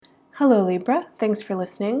Hello Libra, thanks for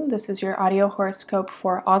listening. This is your audio horoscope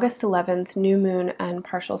for August 11th, new moon and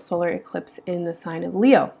partial solar eclipse in the sign of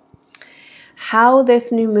Leo. How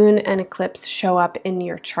this new moon and eclipse show up in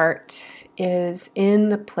your chart is in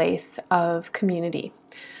the place of community,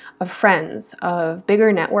 of friends, of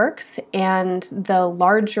bigger networks, and the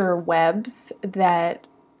larger webs that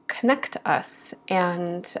connect us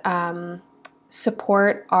and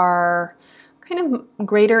support our kind of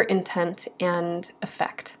greater intent and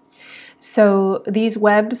effect. So these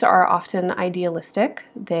webs are often idealistic.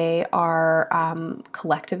 They are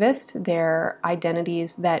collectivist. They're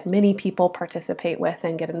identities that many people participate with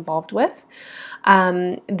and get involved with.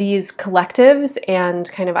 These collectives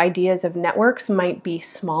and kind of ideas of networks might be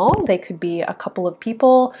small. They could be a couple of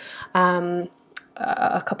people,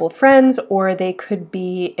 a couple of friends, or they could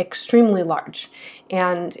be extremely large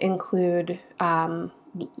and include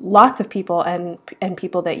lots of people and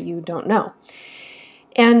people that you don't know.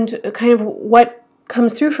 And kind of what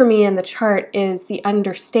comes through for me in the chart is the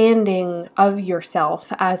understanding of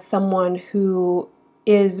yourself as someone who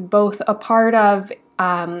is both a part of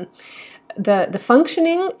the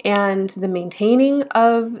functioning and the maintaining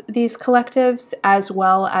of these collectives, as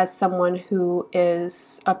well as someone who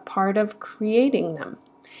is a part of creating them.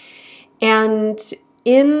 And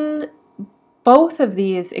in both of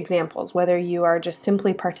these examples, whether you are just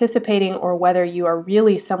simply participating or whether you are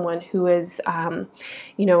really someone who is,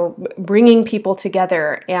 bringing people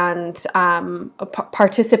together and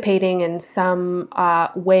participating in some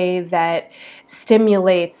way that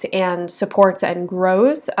stimulates and supports and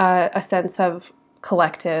grows a sense of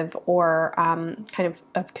collective or kind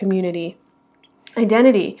of community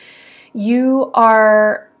identity, you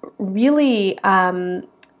are really kind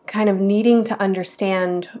of needing to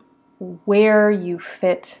understand where you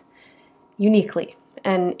fit uniquely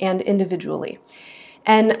and individually.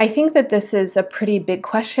 And I think that this is a pretty big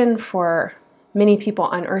question for many people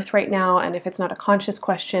on Earth right now. And if it's not a conscious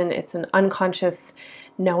question, it's an unconscious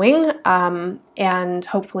knowing, and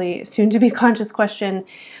hopefully soon to be conscious question.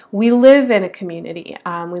 We live in a community.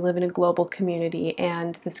 We live in a global community,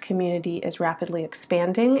 and this community is rapidly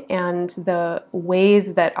expanding. And the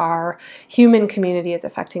ways that our human community is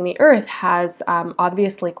affecting the Earth has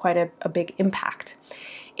obviously quite a big impact.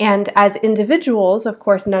 And as individuals, of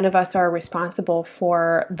course, none of us are responsible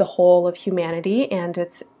for the whole of humanity and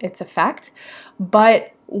its effect,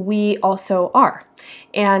 but we also are.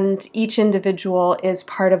 And each individual is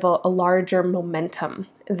part of a larger momentum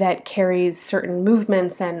that carries certain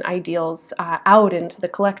movements and ideals out into the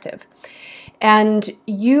collective. And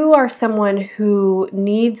you are someone who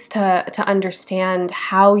needs to understand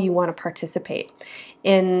how you want to participate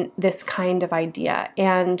in this kind of idea,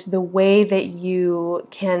 and the way that you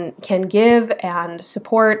can give and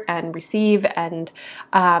support and receive and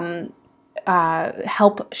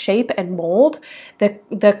help shape and mold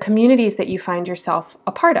the communities that you find yourself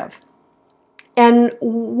a part of. And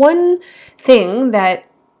one thing that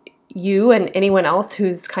you and anyone else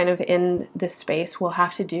who's kind of in this space will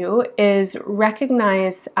have to do is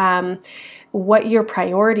recognize what your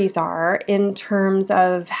priorities are in terms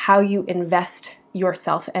of how you invest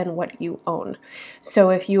yourself and what you own. So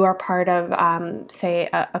if you are part of, say,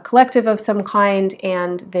 a collective of some kind,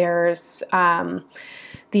 and there's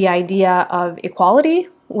the idea of equality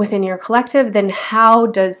within your collective, then how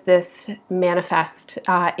does this manifest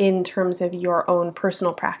in terms of your own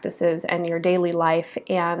personal practices and your daily life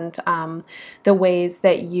and the ways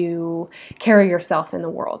that you carry yourself in the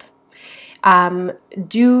world?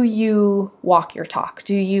 Do you walk your talk?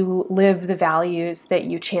 Do you live the values that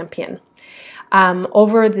you champion?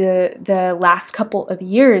 Over the last couple of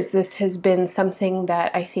years, this has been something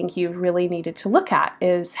that I think you've really needed to look at,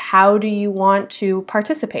 is how do you want to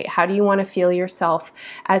participate? How do you want to feel yourself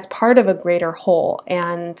as part of a greater whole?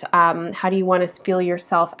 And how do you want to feel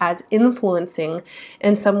yourself as influencing,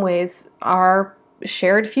 in some ways, our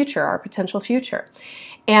shared future, our potential future?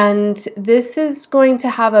 And this is going to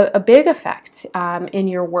have a big effect in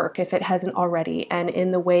your work, if it hasn't already, and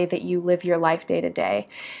in the way that you live your life day to day.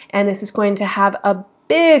 And this is going to have a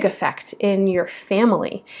big effect in your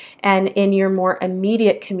family and in your more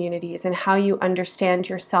immediate communities, and how you understand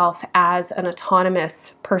yourself as an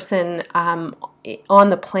autonomous person on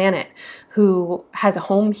the planet who has a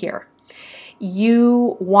home here.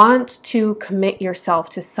 You want to commit yourself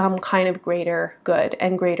to some kind of greater good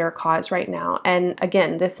and greater cause right now. And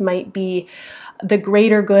again, this might be the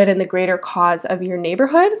greater good and the greater cause of your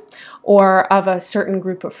neighborhood, or of a certain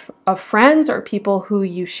group of friends or people who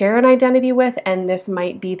you share an identity with. And this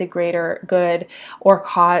might be the greater good or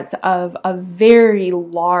cause of a very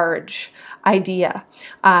large idea.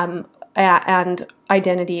 and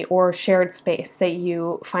identity or shared space that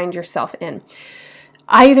you find yourself in.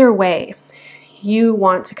 Either way, you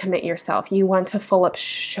want to commit yourself. You want to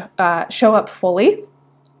show up fully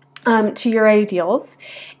to your ideals,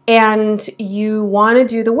 and you want to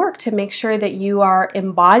do the work to make sure that you are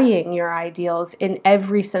embodying your ideals in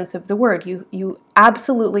every sense of the word. You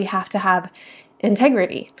absolutely have to have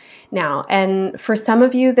integrity now. And for some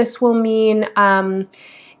of you, this will mean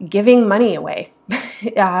giving money away,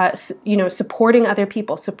 supporting other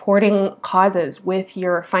people, supporting causes with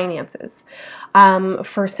your finances.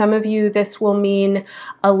 For some of you, this will mean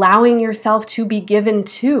allowing yourself to be given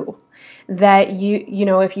to. That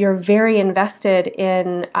if you're very invested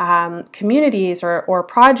in communities or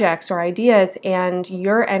projects or ideas and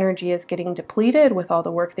your energy is getting depleted with all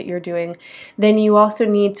the work that you're doing, then you also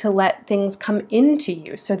need to let things come into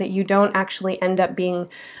you so that you don't actually end up being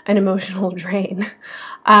an emotional drain.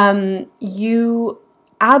 You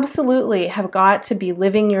absolutely have got to be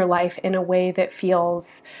living your life in a way that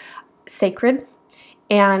feels sacred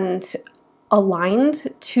and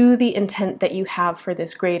aligned to the intent that you have for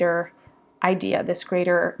this greater idea, this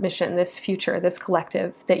greater mission, this future, this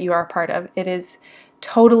collective that you are a part of. It is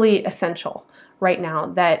totally essential right now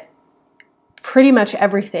that pretty much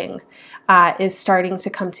everything is starting to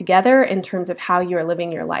come together in terms of how you're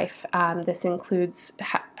living your life. This includes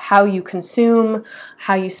how you consume,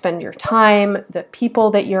 how you spend your time, the people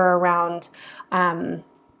that you're around.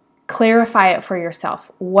 Clarify it for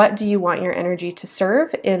yourself. What do you want your energy to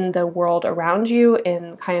serve in the world around you,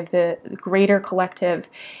 in kind of the greater collective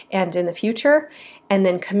and in the future? And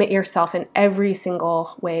then commit yourself in every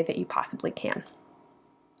single way that you possibly can.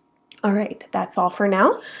 All right, that's all for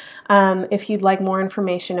now. If you'd like more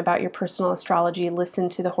information about your personal astrology, listen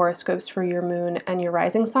to the horoscopes for your moon and your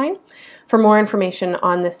rising sign. For more information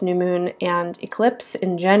on this new moon and eclipse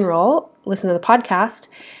in general, listen to the podcast.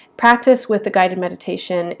 Practice with the guided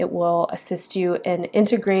meditation. It will assist you in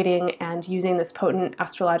integrating and using this potent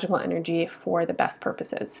astrological energy for the best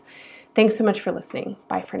purposes. Thanks so much for listening.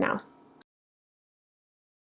 Bye for now.